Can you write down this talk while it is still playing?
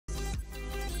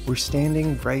We're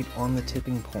standing right on the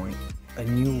tipping point. A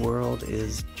new world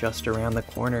is just around the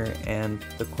corner, and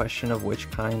the question of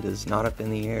which kind is not up in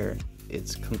the air.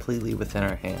 It's completely within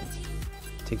our hands.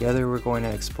 Together we're going to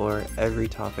explore every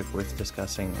topic worth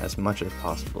discussing as much as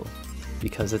possible,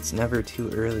 because it's never too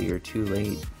early or too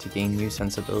late to gain new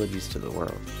sensibilities to the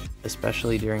world,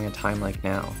 especially during a time like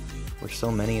now, where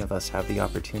so many of us have the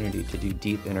opportunity to do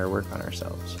deep inner work on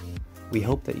ourselves. We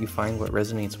hope that you find what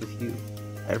resonates with you.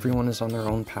 Everyone is on their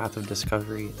own path of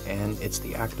discovery, and it's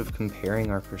the act of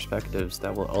comparing our perspectives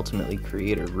that will ultimately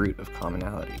create a root of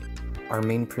commonality. Our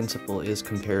main principle is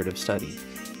comparative study.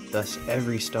 Thus,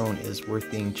 every stone is worth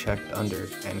being checked under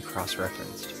and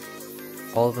cross-referenced.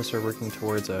 All of us are working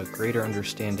towards a greater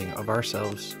understanding of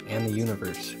ourselves and the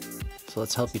universe, so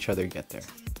let's help each other get there.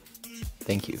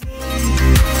 Thank you.